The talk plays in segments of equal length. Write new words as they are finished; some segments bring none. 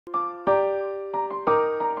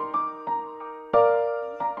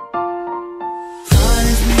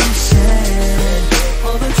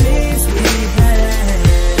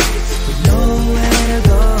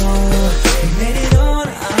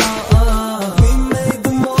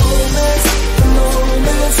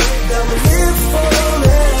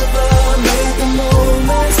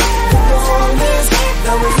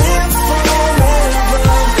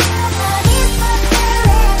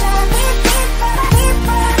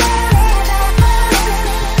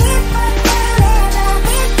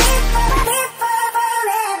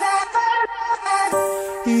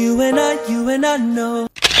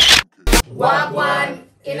Wagwan,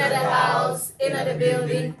 in the house, in the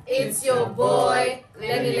building. It's your boy,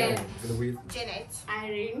 Lenny Len. Janet.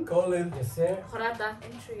 Irene. Colin. Yes, sir. Horata.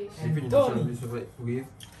 And Trish.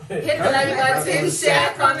 Hit the like button,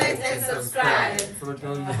 share, comment, and subscribe.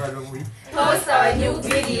 Post our new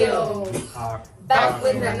video. Back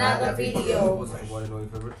with another video.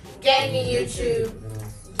 Gang in YouTube.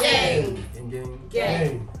 Gang.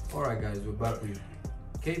 Gang. Alright guys, we're back with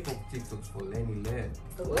K-pop TikToks for Lenny Len.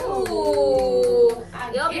 Ooh.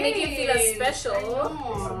 Y'all be making you feel special.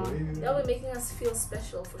 Y'all be making us feel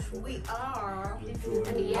special for sure. We are.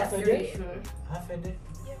 Yeah, Half a very day? sure. Half a day?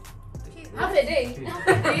 Half a day.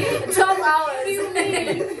 12 hours.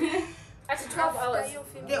 Actually, 12 hours.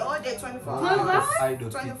 They all day 24 Idol hours.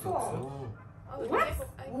 TikToks. 24. What?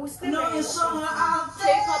 Who's the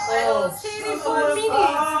K-pop idols. 24 minutes.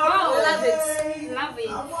 Wow. Love it. Love it.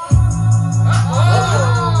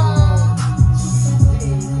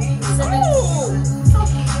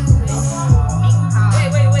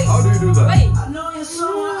 Wait. How do you do that? Wait.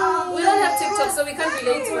 We don't have TikTok, so we can't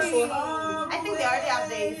relate to it. I think they already have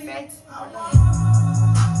the effect.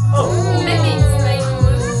 Maybe it's like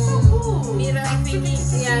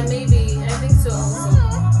yeah, maybe. I think so.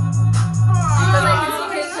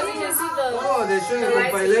 Because you can see the. Oh, they're showing a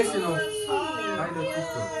compilation of Idol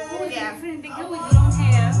TikTok. Oh, yeah, friend, the girl with long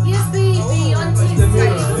hair. Yes, baby, on the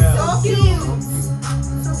mirror, TikTok. yeah. So cute.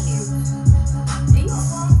 So cute.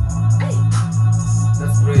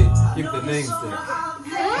 That's great. Keep the names there.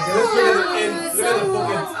 Okay, let's look at the end. Look at the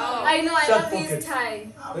pocket. I know, I Shut love these pockets. tie.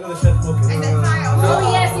 Look at the shirt pocket. And then try also. Oh,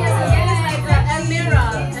 yes, like a mirror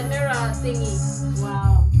thingy.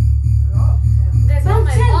 Wow. Guys, all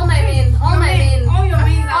my men. All your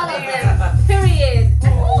means All are of there. them. Period.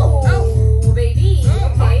 Oh, baby.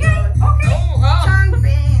 Okay.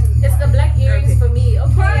 Champagne. It's the black earrings for me.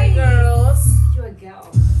 Okay, girls. You're a girl.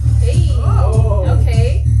 Hey. Oh.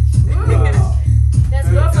 Okay. Wow. Yes,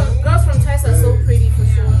 girls from Twice are so pretty for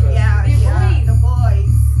sure. Yeah, The the boys.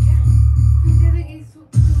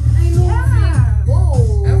 I know. Yeah.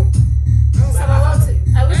 Whoa.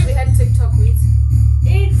 I wish we had TikTok with.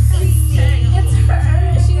 It's It's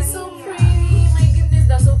her. She's so pretty. My goodness,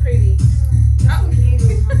 they're so pretty.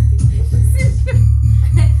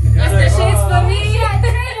 Yes, the shades for me.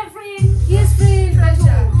 Yes, friend.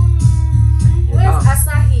 Where's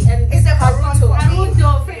Asahi and It's a Haruto?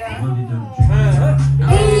 Naruto.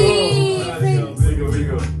 Hey,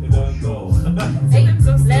 Rigo. They don't know. hey, let's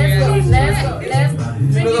go. You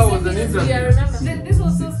know that was an intro. Yeah, remember. This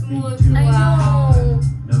was so smooth. I know.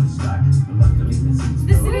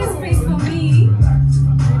 The serious face for me. I know,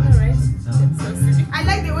 right? It's so silly. I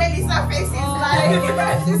like the way Lisa face is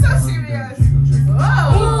like. She's so serious.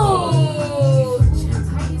 Whoa. Oh,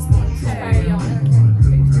 carry on.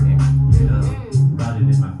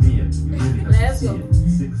 Let's go.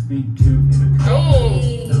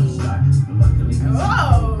 Hey.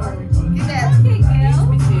 Whoa. Get that. Okay, girl.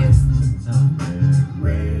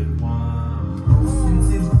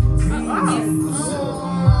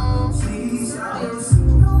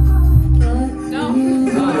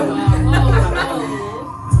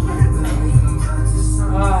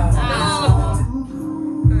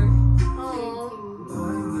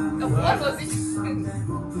 What was it?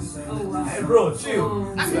 Hey, bro,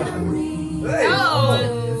 chill. Hey.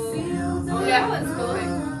 Oh, yeah, what's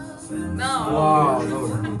going? No. Wow, that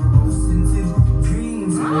was good.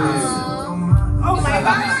 Oh my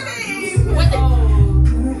God. What the?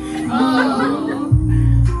 Oh.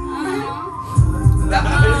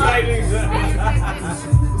 Exciting.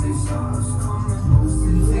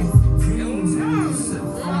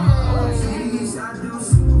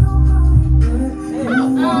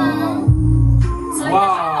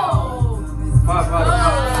 Wow. Five.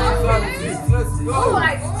 Let's go.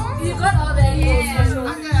 Oh, you got all the angles for sure.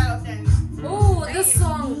 I'm gonna attend. Oh, this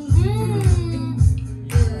song.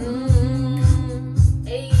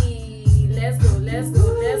 Hey, let's go.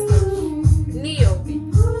 Neo.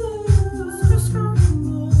 Screw.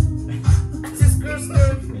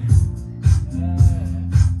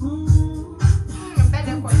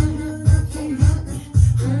 Better question.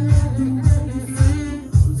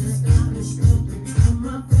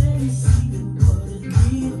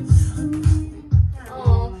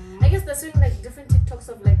 Oh, I guess they're doing like different TikToks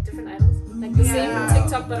of like different idols, like the same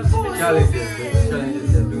TikTok but of different idols.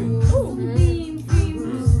 Challenges they're doing. Oh,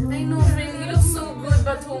 I know, friend. He looks so good,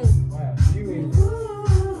 but who?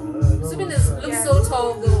 Subin looks so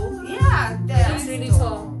tall though. Yeah, He looks really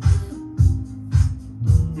tall.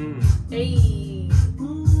 Hey.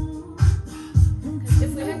 If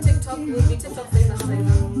we had TikTok, we'd be TikTok famous right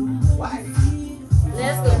now. Why?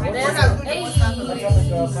 Let's go. Hey.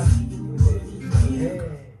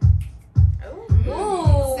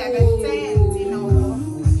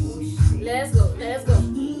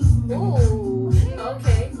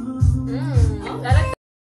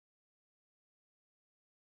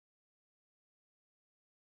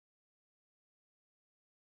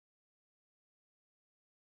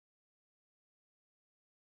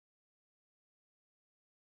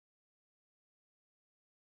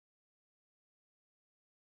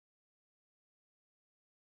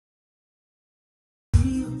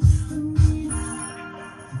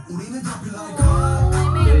 Let's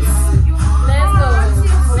go.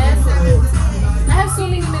 I have so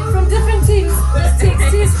many men from different teams.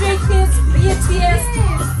 TXT, Stray Kids, BTS,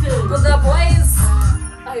 but the boys.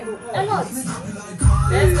 A lot.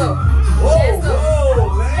 Let's go. Let's go.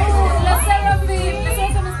 Let's Seraphim. Let's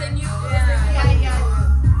Seraphim is the new.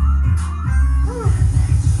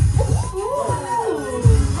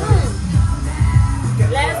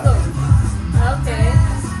 Let's go. Okay.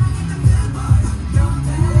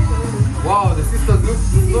 Wow, the sisters look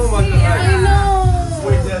so much I alike. know.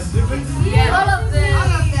 Wait, they're sleeping? Yeah, all of them.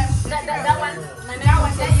 All of them. That one. My main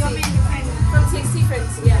one. From TXT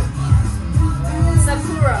friends. Yeah.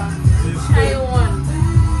 Sakura. Taiwan.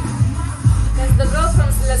 Because the girls from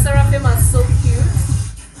Le Seraphim are so cute.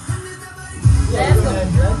 Let's go.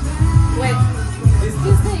 Wait. Is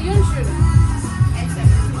the Yunjun?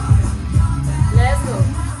 Let's go.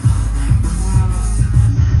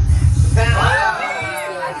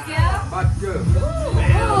 Yeah. Bad girl.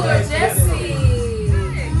 Oh, Jessie.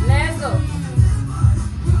 Let's go.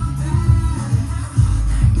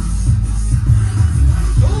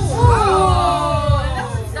 Oh, that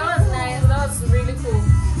was nice. That was really cool.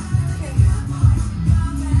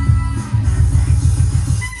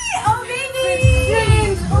 Oh, baby!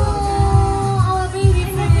 Friend. Oh, our baby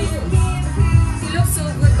friend. He looks so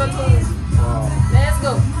good, but Wow. let's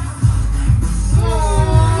go.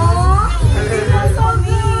 Oh, he looks so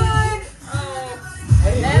good.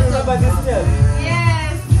 Hey, Let's you remember this girl?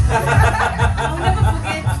 Yes! I'll never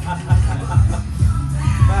forget.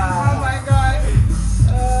 Oh my god.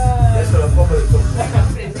 That's what I'm talking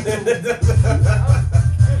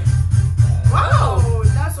Wow!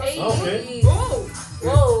 That's so Hey. Okay. Oh!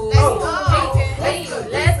 Whoa. Let's go. Hey,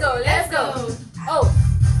 let's go. Let's go. Oh.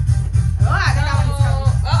 Oh, I thought that one is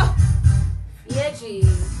coming. Oh! Yeah, G.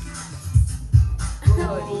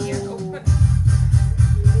 Oh, dear.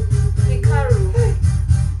 Hikaru.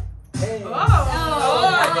 Hey. Oh! Oh,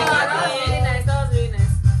 that was really nice. That was really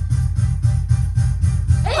nice.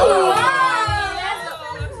 Hey, let's go.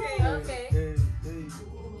 Okay. Hey, hey.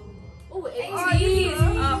 Oh, 80s.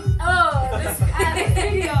 Oh, this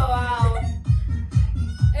video. Wow.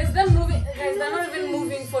 Is them moving? Guys, they're not even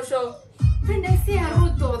moving for sure. Friend, I see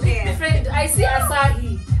Haruto there. Friend, I see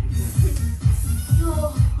Asahi.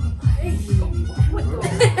 Yo. Hey. It's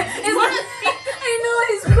one of, I know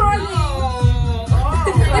he's crawling.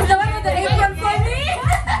 Is the one with the apron for me?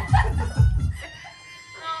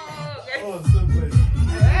 Oh, so good.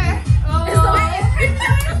 Is the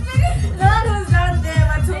one who's down there,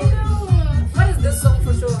 but what is this song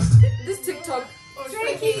for sure? This TikTok. Oh,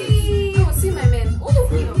 see my man. Oh,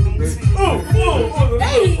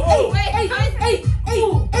 hey, hey, hey,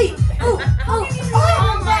 hey, oh,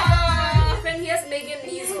 friend, he has Megan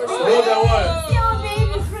knees for sure. No, that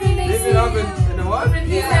one. Friend, I They've see been having you. in a what? Friend,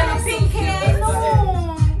 he's having pink hair.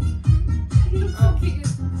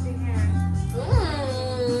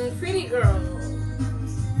 Pretty girl.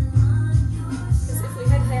 'Cause if we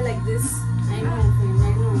had hair like this, I know, friend,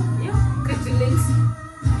 I know. Yeah, good feelings.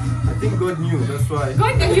 I think God knew, that's why.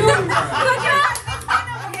 God knew.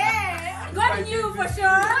 Yeah! God knew for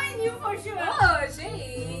sure. God knew for sure. Oh,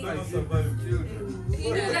 Jay. Don't survive. He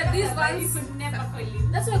knew that these ones.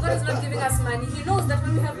 That's why God is not giving us money. He knows that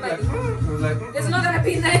when we have money, Like, it's not gonna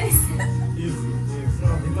be nice. Easy, easy.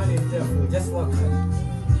 The money is there for just work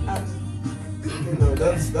hard. No,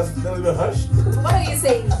 that's not even harsh. What are you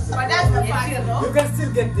saying? But that's the fact, you know? You can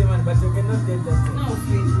still get the money, but you cannot get that.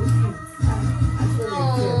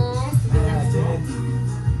 Aww. Genetic.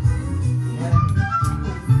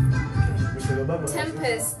 Mr. Obama.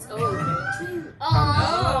 Tempest. Oh.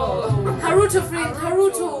 Haruto friend.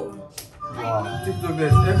 Haruto. wow. TikTok,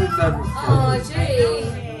 there's every type of Oh,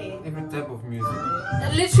 Jay. every type of music.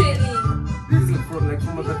 Literally. This is from a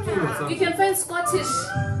cartoon or You something. can find Scottish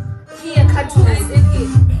here cartoons in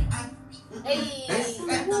here. Hey. Yes.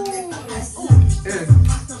 Ooh.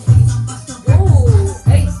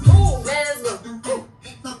 Hey. Let's go.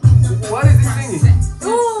 What is he singing?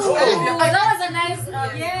 Ooh. Oh, that was a nice.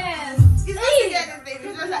 Yes! He's not Hey. together, baby.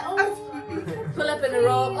 He's just like, Pull up in a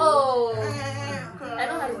row. Oh. I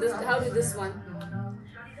know how to do this one.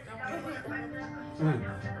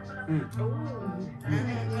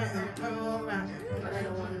 But I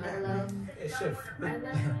don't want no love. Hey, chef.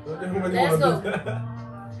 Let's go.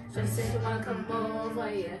 Just say you wanna come over,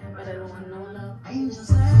 yeah, but I don't want no love.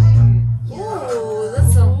 Ooh,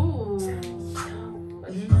 this song.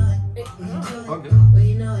 Okay.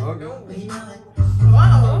 Okay.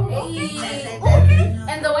 Wow! Hey.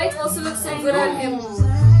 And the white also looks so good on him.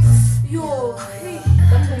 Yo, hey.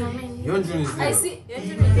 Yeonjun is I there. see.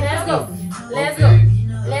 Let's go. Let's go.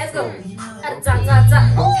 Let's go. Ah, za, za, za.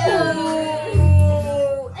 Oh.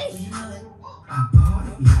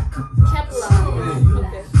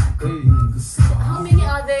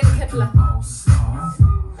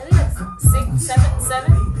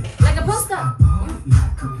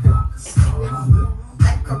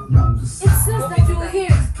 It says that you were here.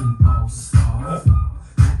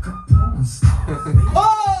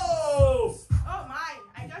 Oh! Oh my,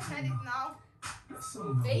 I just had it now.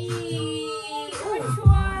 Hey. Which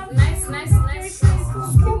one? Nice.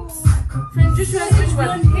 Friend Joshua is which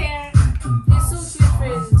one? He's so cute,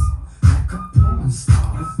 friend.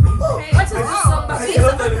 What is this song? I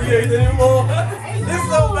can't hear it anymore. It's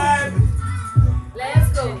so bad. Let's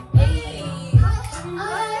go. Hey.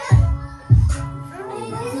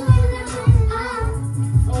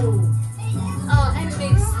 Oh, and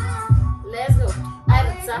mix. Let's go.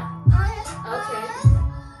 Arza. Okay.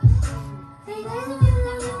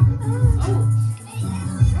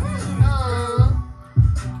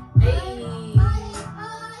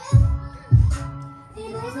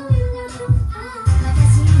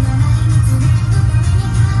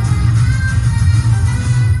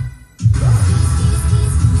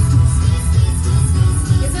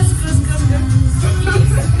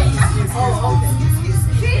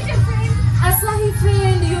 Asahi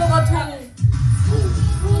friend, you got one.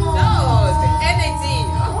 No, it's the energy.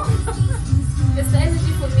 It's the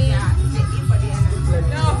energy for me. Yeah, it's the E for the energy.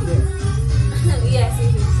 No. Yes,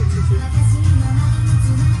 it is.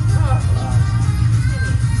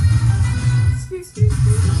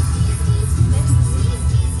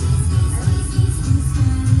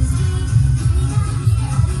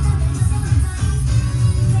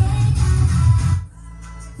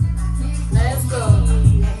 Let's go.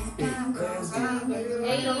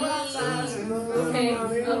 Hey.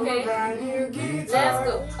 Okay. Let's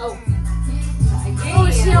go. Oh,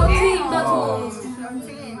 shouting battle.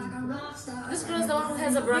 This girl is the one who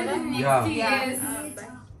has a brother. Yeah. Yes.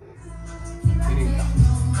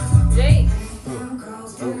 Jay.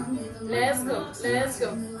 Let's go.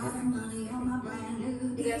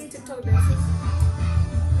 You guys TikTok dancing?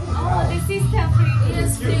 Oh, the sister friend.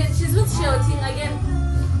 Yes, friend. She's not shouting again.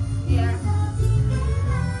 Yeah.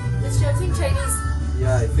 Is shouting Chinese?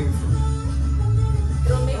 Yeah, I think so.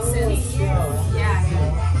 It'll make sense. Yeah.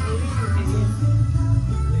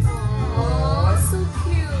 Oh, so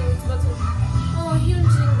cute. Batu. Oh,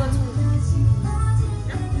 Hyunjin Batu.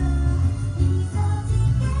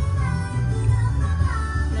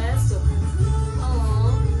 Let's go.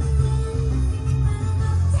 Oh.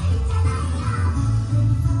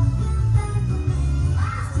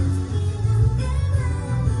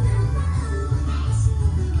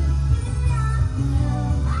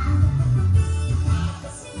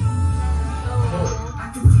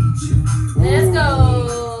 Let's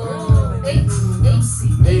go. Hey.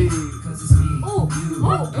 Hey. Oh.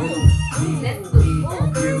 Let's go.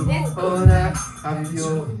 Oh, that. Have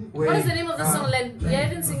your way. What is the name of the song, Len? Yeah, I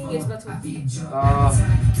didn't sing it, but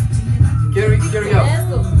Carry out. let's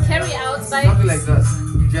go. Carry out by. Something like that.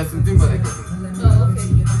 Justin Timberlake. I think. Oh,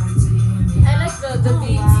 okay. I like the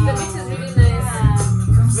beat. The beat is really nice.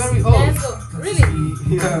 It's very old. Let's go. Really?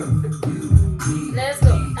 Yeah. Let's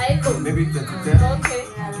go. I go. Maybe 2010. Okay.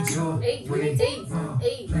 Hey.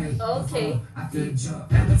 Okay.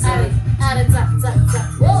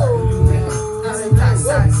 Whoa.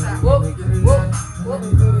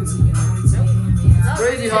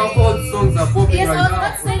 Crazy how old songs are popping Yes, I right was now.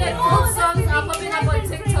 about to say that old songs are popping up on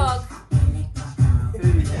TikTok.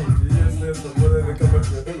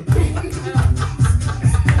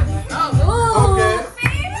 Oh, Okay. oh,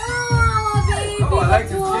 baby. Oh, I like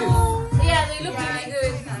his kids. Yeah, they look really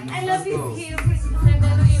good. I love his hair. And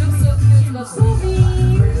then you look so cute, but so big.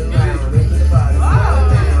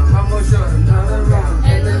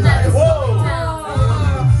 And then that is Whoa. down.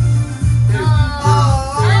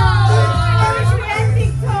 We have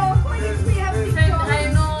TikTok. We have Friend, TikTok. I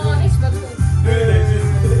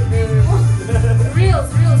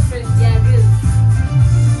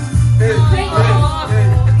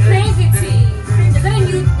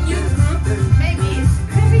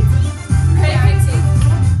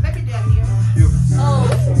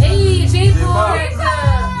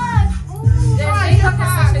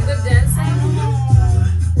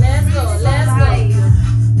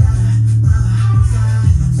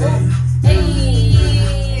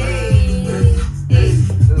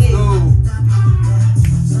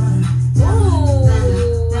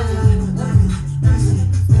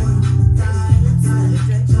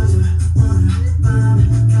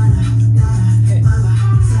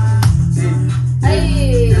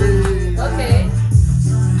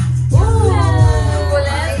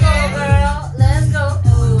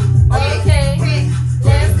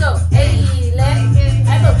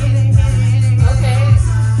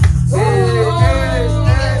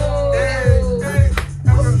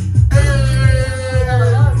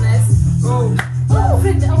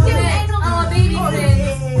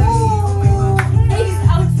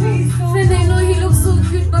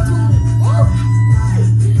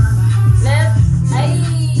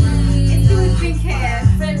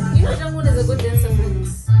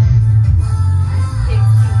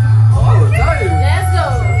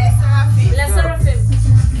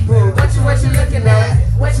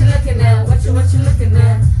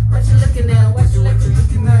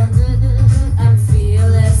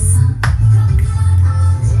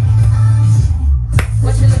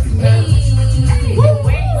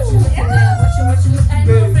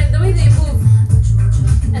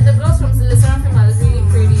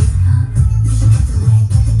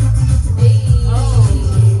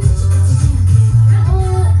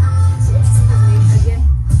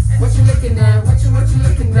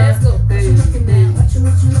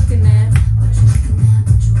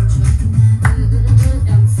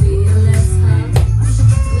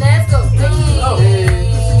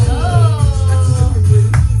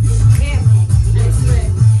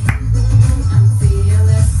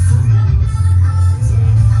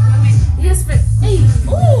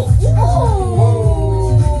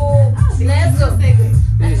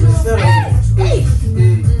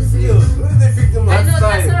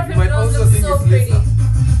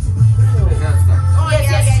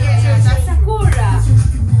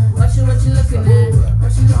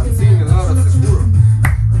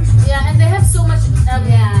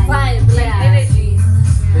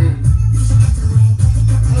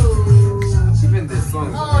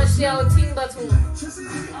Xiao Ting Batum.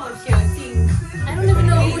 Oh, Ting. I don't even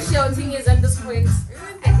know who Xiao Ting is at this point.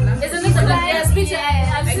 Isn't it the black hair? I've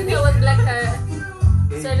seen her with black hair.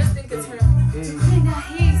 So I just think it's her. And her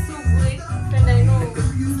hair is so good. And I know.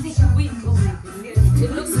 It's like a wig. Oh my goodness.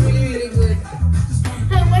 It looks really, really good.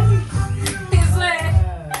 It's like,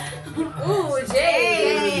 ooh,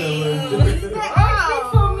 Jay.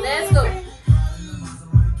 Let's go.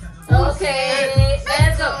 Okay,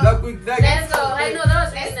 let's go. Let's go. I know that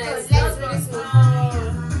was really nice. That was really smooth.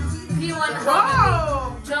 P1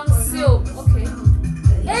 Wow. Jung Seo. Okay.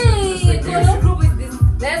 Hey, What group is this?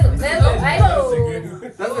 let's go. Let's go. I go.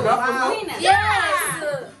 That's enough for now? Winner.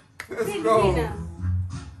 Yes. Let's go. Winner.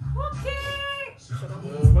 Okay.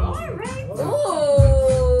 Alright. Ooh,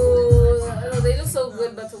 they look so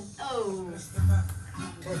good, Batum. Oh.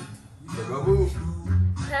 Gabu.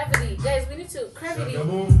 Gravity, guys, we need to gravity.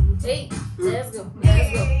 Gabu. Hey, let's go. Let's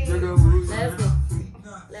go. Gabu. Let's go.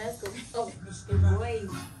 Let's go. Oh, Wait.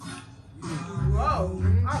 Whoa.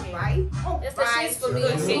 Alright. it's the shades for me.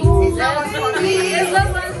 It's Let's that one for me. It's that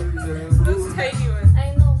one. Those tiny ones. I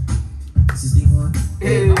know.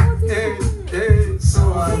 Hey, hey, hey, so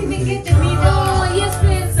Didn't get the middle. Oh, yes,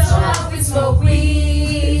 Prince. So how we smoke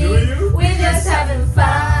weed. Do you? We're just having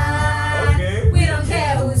fun. Okay. We don't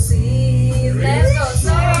care who sees. Let's go.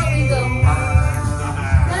 So how we go.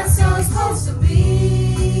 That's how it's supposed to be.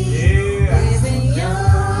 Yeah. Living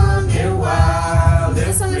young and wild.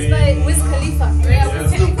 This song is by Wiz Khalifa. Yeah,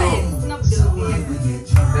 Wiz Khalifa and Snoop Dogg.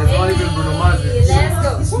 There's only been Bruno Mars. Let's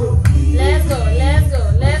go. Let's go. Let's go.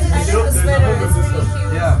 Let's. I think the sweater is really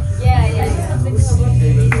cute. Yeah. Yeah. I'm thinking about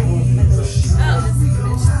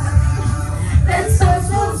that's how it's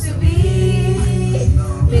supposed to be.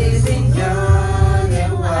 Living young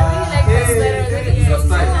and wild. I really like the sweater. I think it's so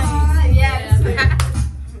Style. yeah.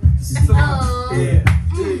 Oh. Yeah.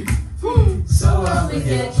 So we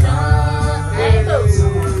get drunk. Let's go.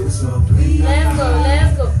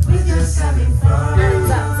 Let's go. We just having fun.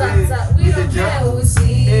 Zap, zap, zap. We don't care who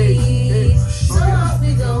sees. So we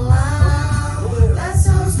go out. That's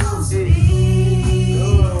how it's supposed to be.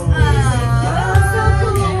 I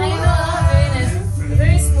know, very nice.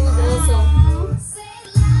 Very smooth also.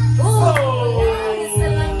 Oh, Lali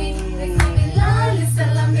Salami. They call me Lali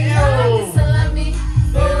Salami. Lali Salami.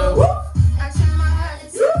 Oh,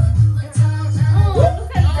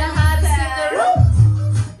 look at the hottest in the room.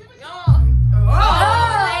 Oh,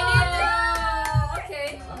 okay.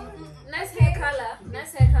 Nice hair color.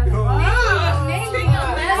 Nice hair color. Oh,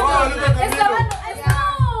 look at the It's the one. middle. It's no.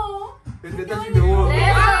 It's touching the wall. Let's go.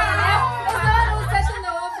 It's the one who's touching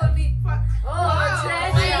the wall for me. Oh,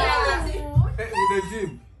 treasure. With the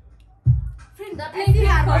gym. That lady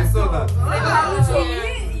had I saw that.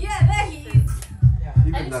 Yeah, there he is.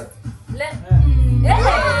 Even that. Let. Yeah. Yeah.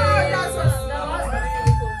 That was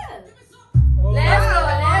really cool. Let's go.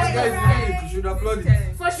 You Let's guys go. need it. You should upload it.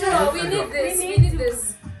 For sure, we need this. We need this.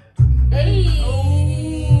 Hey.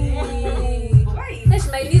 Gosh,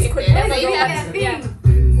 my knees could never Maybe go I up. can Yeah.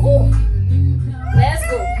 think. Ooh. Let's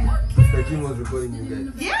go. Mr. Jim was recording you guys.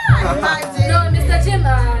 Yeah, imagine. No, Mr. Jim, no,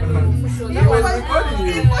 for sure. He That was was. recording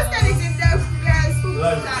you. He posted it in the school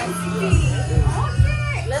Live. chat.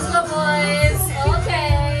 Let's go, boys.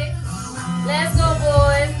 Okay. Let's go,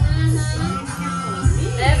 boys.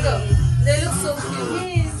 Let's go. They look so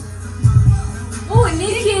cute. Oh,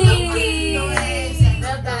 Nikki.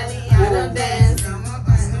 Well done. Well dance.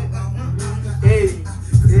 Hey,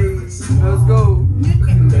 hey, let's go.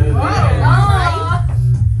 Oh.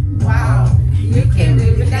 Wow. You can do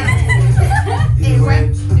that. He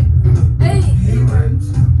went. Hey.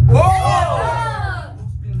 Whoa!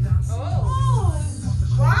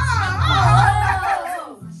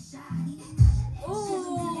 Wow.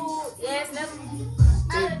 Ooh. Yes, let's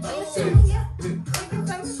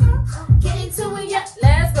Get into it, yeah.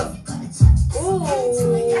 Let's go. Ooh.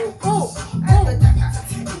 Oh.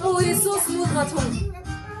 Oh, he's so smooth, Batum.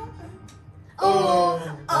 Oh.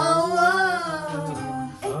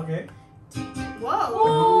 Oh. Okay. Whoa.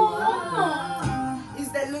 Oh. Is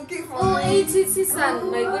that looking for Oh, me?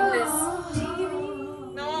 ATC-san, my goodness.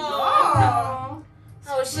 Oh.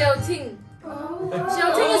 Oh, Xiao Ting.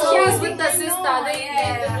 Xiao Ting is always with the sister. They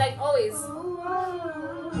like always.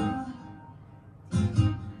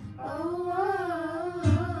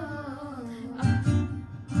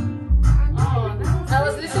 I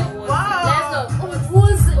was listening. Wow. Let's go. Oh,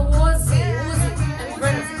 Woozy. I'm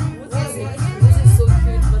friends. Woozy is so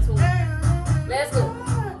cute, but let's go.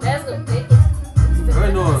 Let's go. Take it.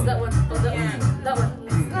 Right on. It's that one. Oh, that one. That one.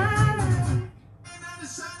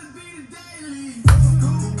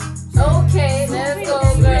 Okay, let's go,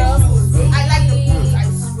 girls. I like the boots. I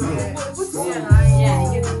swear.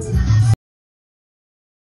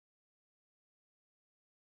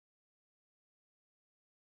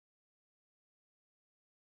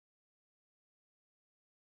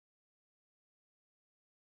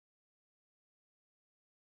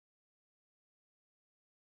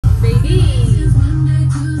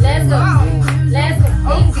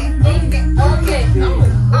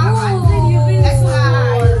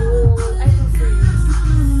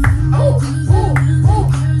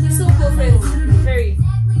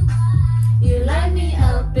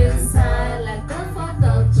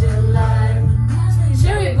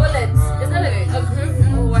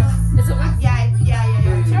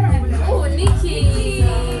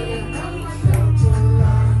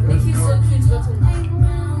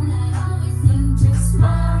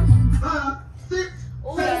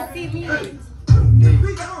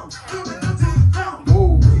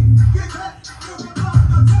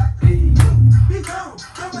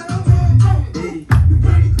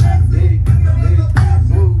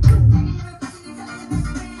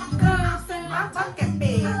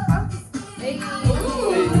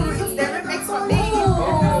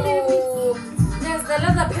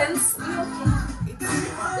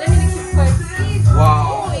 Let me keep quiet.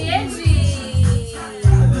 Wow. Oh, Yeji. You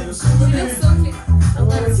look so cute. I'm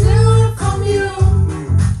gonna steal from you.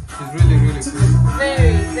 She's really, really cool.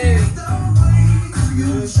 Very, very.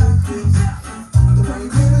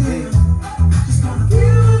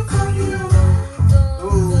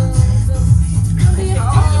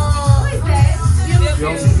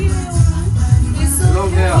 Long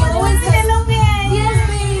hair. Yes,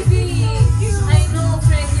 baby. I know,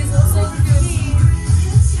 Frank. He's also cute.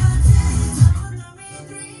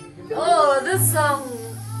 Oh, this song.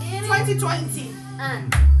 2020.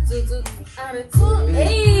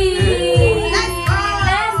 Hey!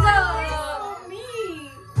 Let's go!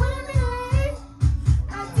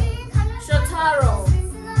 Shotaro.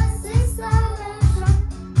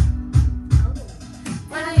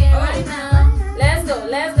 Right now. Let's go,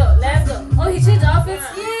 let's go, let's go. Oh, he changed outfits?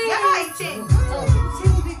 Yeah, Yay! I changed.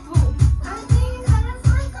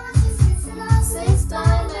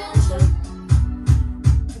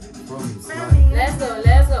 Promise, like. Let's go,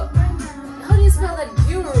 let's go. How do you spell that?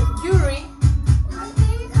 Guri?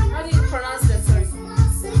 How do you pronounce that? Sorry.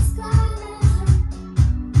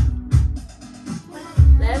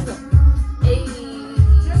 Let's go. Hey.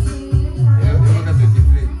 Yeah, look at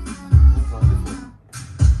 23.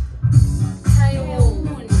 Taiwan.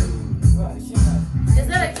 Is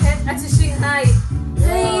that a cat? Actually, hi.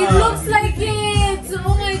 Hey, it looks like it.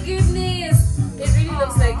 Oh my goodness. It really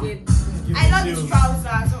looks like it. I love this trousers.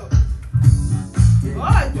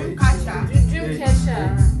 Oh, dream catcher. Dreamcatcher.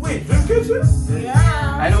 Wait, Dreamcatcher?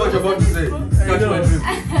 Yeah. I know what you're about to say. Catch my dream. I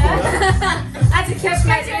had to catch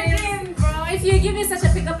my dream, bro. If you give me such a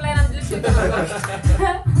pickup line, I'm literally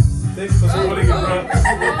gonna Thanks for supporting it, bro.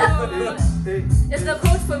 Hey, It's the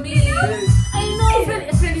code for me. hey. I know,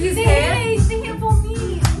 friend, his hair. Hey, sing it for me.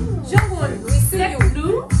 Jungwon, we see you.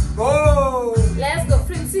 Blue. Oh! Let's go,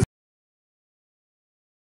 friend. See.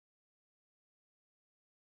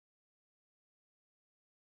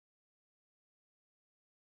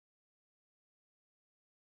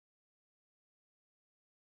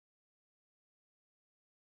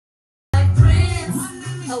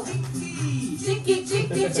 Oh. Chicky.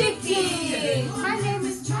 My name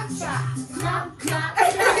is Cha Cha. Clap, clap,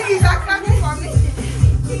 He's not coming for me.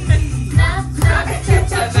 clap, clap, cha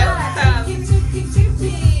cha cha. Chicky.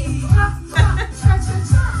 Clap, clap, cha cha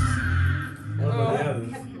cha. Oh, yeah,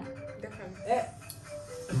 this-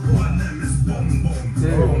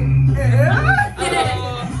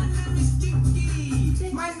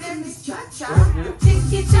 My name is Cha Cha.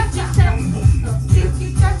 Chicky cha cha cha. Chicky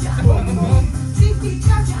cha cha. Chicky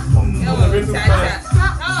cha cha. Oh, the rhythm fast.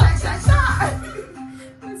 Clap, cha cha cha.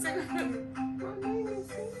 My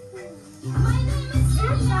name is Cha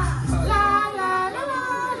Cha. La la la la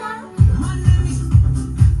la.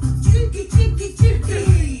 Chicky, chicky, chicky.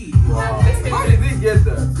 Wow. How did he get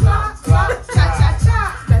that? Clap, clap, cha cha cha.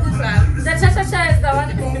 The cha-cha-cha is the one.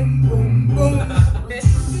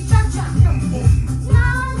 Chicky, cha cha. La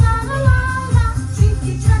la la la la.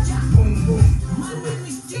 Chicky cha cha. My name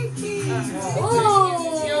is Chicky. Oh!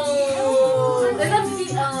 Is that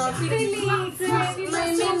Philly? My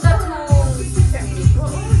name that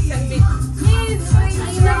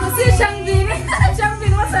See Changbin.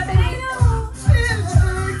 Changbin, what's happening?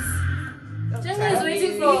 Changbin is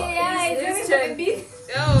waiting for his turn.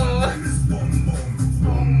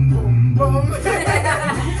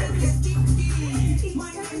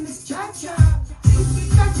 My name is Cha Cha. Chicky,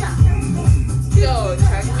 cha cha. Yo,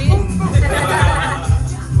 Changbin.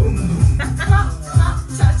 Clap, clap,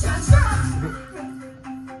 cha cha cha.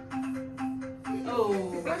 Oh.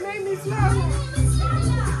 My name is Lala.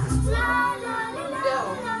 La la la la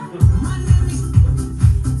la. My name is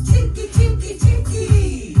Chicky, chicky,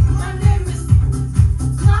 chicky. My name is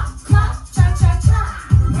Clap, clap, cha cha cha.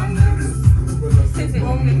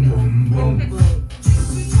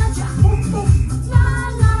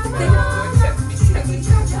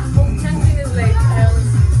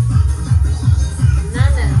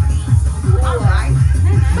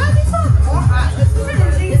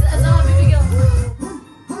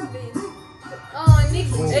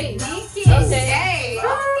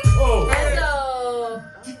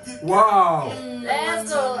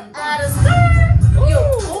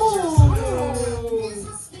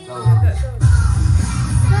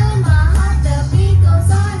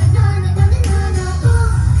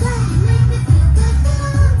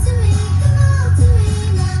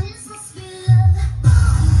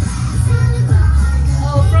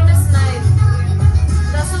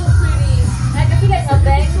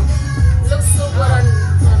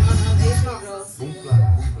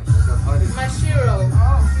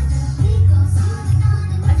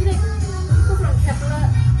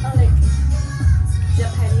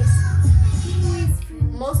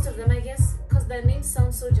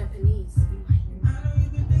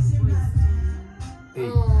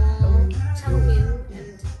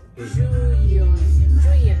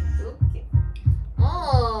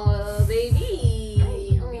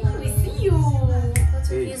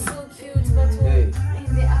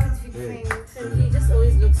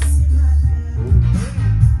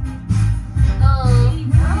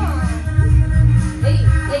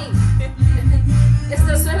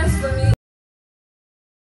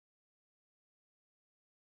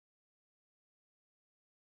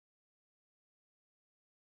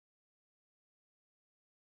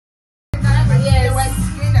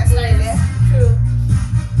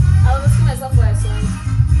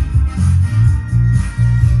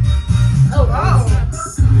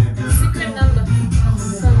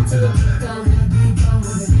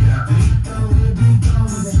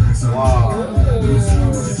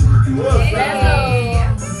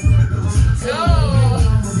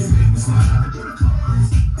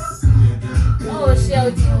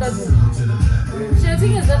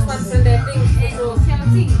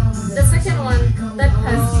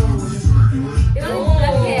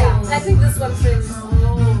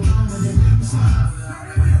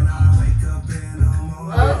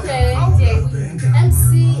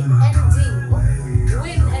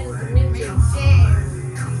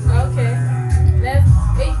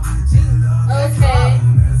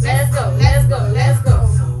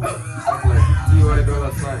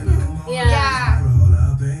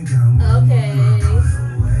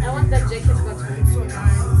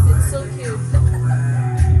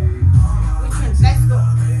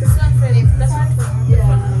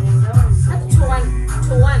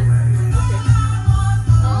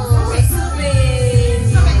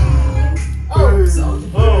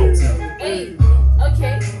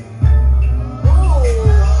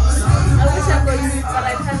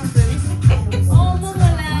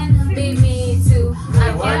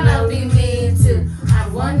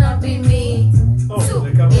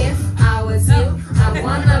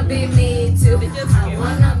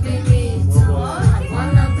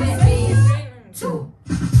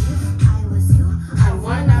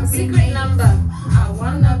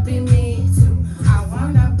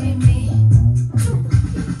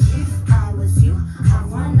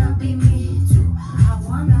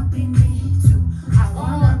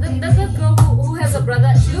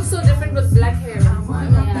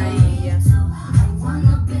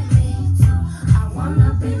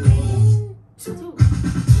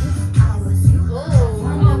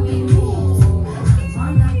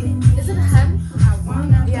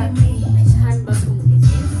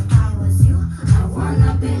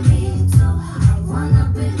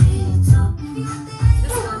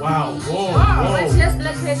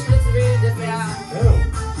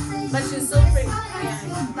 But she's so pretty.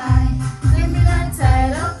 Yeah. Give me that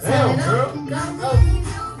title, Damn, girl. Oh.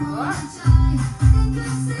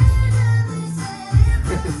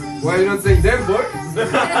 Why you not saying them, boy?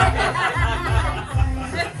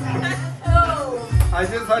 Oh. I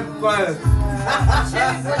just had quiet.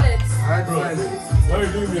 Cherry bullets. I had silence. Why are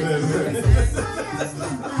you doing that?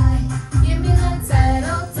 Give me that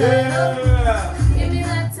title. Yeah. Give me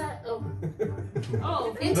that title.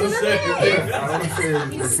 Oh. Into Don't the say it. middle. I don't say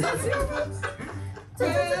He's it. so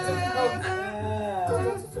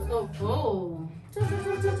Oh.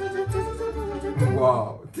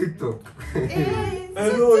 Wow, TikTok. I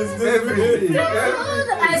know it's Everything. I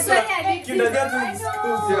swear I did. Kindergarten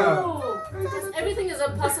schools. Yeah. Everything is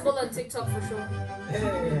impossible on TikTok for sure.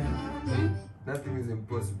 Nothing is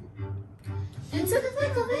impossible. Into the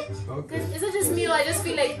thick of it. Okay. Is it just me or I just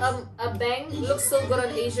feel like a bang looks so good on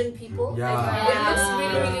Asian people? Yeah. Like, it looks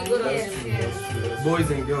really, really good on them. Boys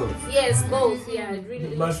and girls. Yes, both. Yeah, it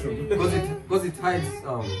really looks Mushroom. really good. Because it hides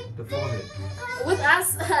the forehead. With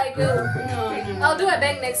us, I go. No. I'll do a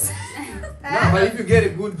bang next. Nah, but if you get a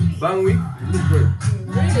good bang week, you look good.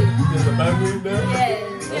 Really? There's a bang wing there.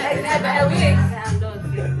 Yeah. I will.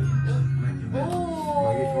 Like it's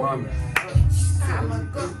Oh. mommy.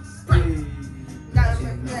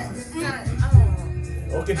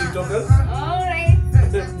 Okay, TikTokers. Alright.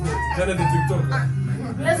 Jana the TikToker.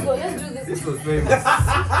 Let's go. Let's do this. This was famous.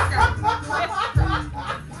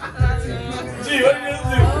 Gee, what did you do?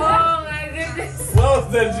 Oh my goodness. What was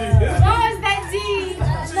that, G? What was that G?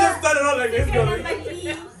 She just started out like this, going.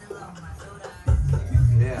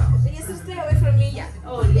 Yeah. You should stay away from me. Yeah.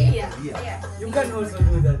 Oh, Leah. Yeah. You can also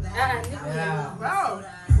do that. Yeah. Wow.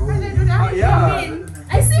 Oh, yeah.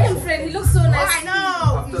 I see him, friend. He looks so nice. I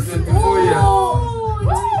know. After 24 years.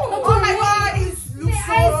 Oh my God, he looks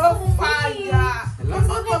so fire.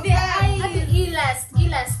 Look at their eyes. Elast.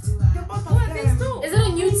 Is it a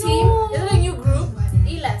new team? Is it a new group?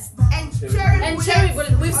 Elast. And Cherry And Cherry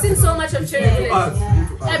Bullet. We've seen so much of Cherry To us.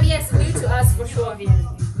 Bullet. Yes, new to us for sure. We've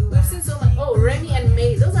seen so much. Oh, Remy and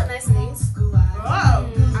May. Those are nice names. Wow.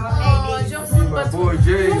 Oh, Jungwon, My but boy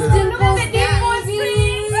Jay. Look at the dimples.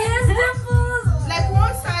 Yes, dimples. Like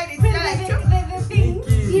one side is like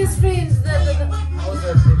His friends. How's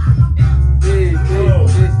that thing? Hey.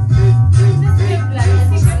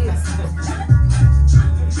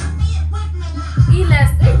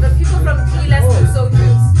 Elast. Hey, the people from Elast look so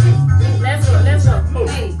cute. Let's go.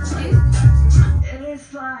 Hey.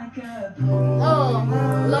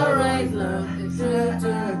 Oh, alright, love.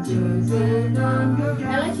 I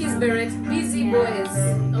like his beret. Busy boys.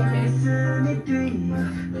 Okay.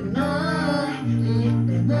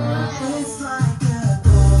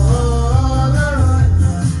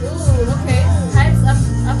 Ooh, okay. Hype's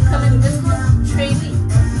upcoming. This one, Trainee.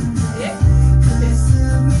 Yeah. Okay.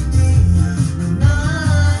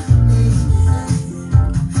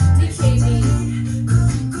 DKB.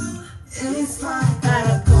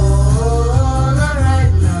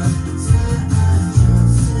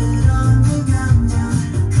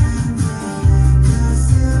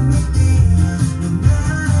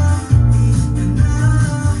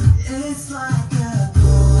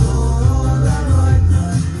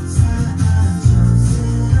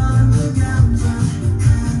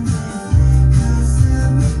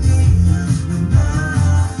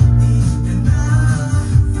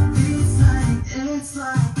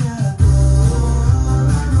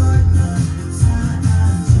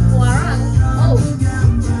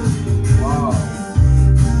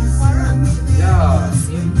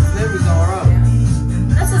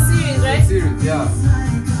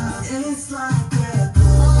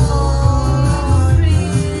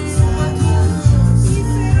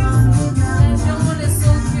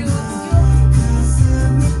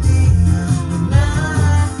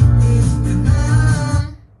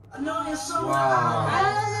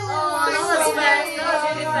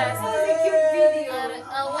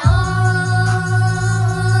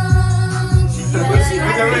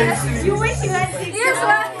 You wish you had TikTok.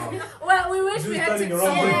 Yes, well, we wish we had Turning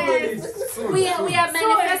around. TikTok. We are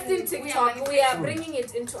manifesting TikTok. We are bringing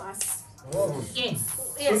it into us. Oh. Yes.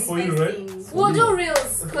 Good Yes. for you, right? We'll do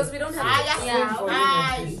reels because we don't have. Yeah.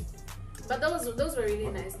 But those were really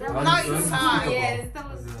nice. That was, Now it's time. Yes, that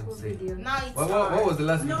was a cool video. Now it's What was the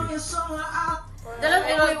last video? it was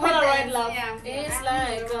Polaroid love. Yeah. It's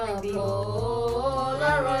like a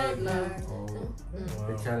Polaroid love.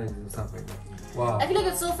 The challenge and stuff like that. Wow. I feel like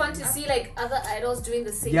it's so fun to see like other idols doing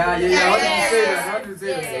the same. Yeah. thing. How did you Yeah. say that? How did you say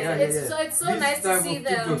that? Yes, Yeah. it's so This nice to type see of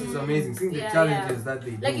them. TikTok is amazing. Seeing the Yeah, challenges that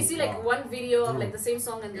they do. Like you see like Wow. one video of like the same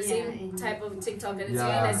song and the Yeah. same type of TikTok, and it's Yeah,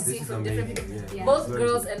 really nice to this see is from different amazing. people, Yeah. both Very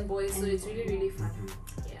girls good. and boys. So it's really fun. Mhm.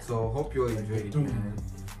 Yeah. So hope you all enjoyed it, man.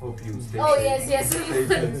 Hope you stay Oh, safe. yes. Stay tuned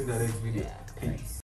to the next video. Peace.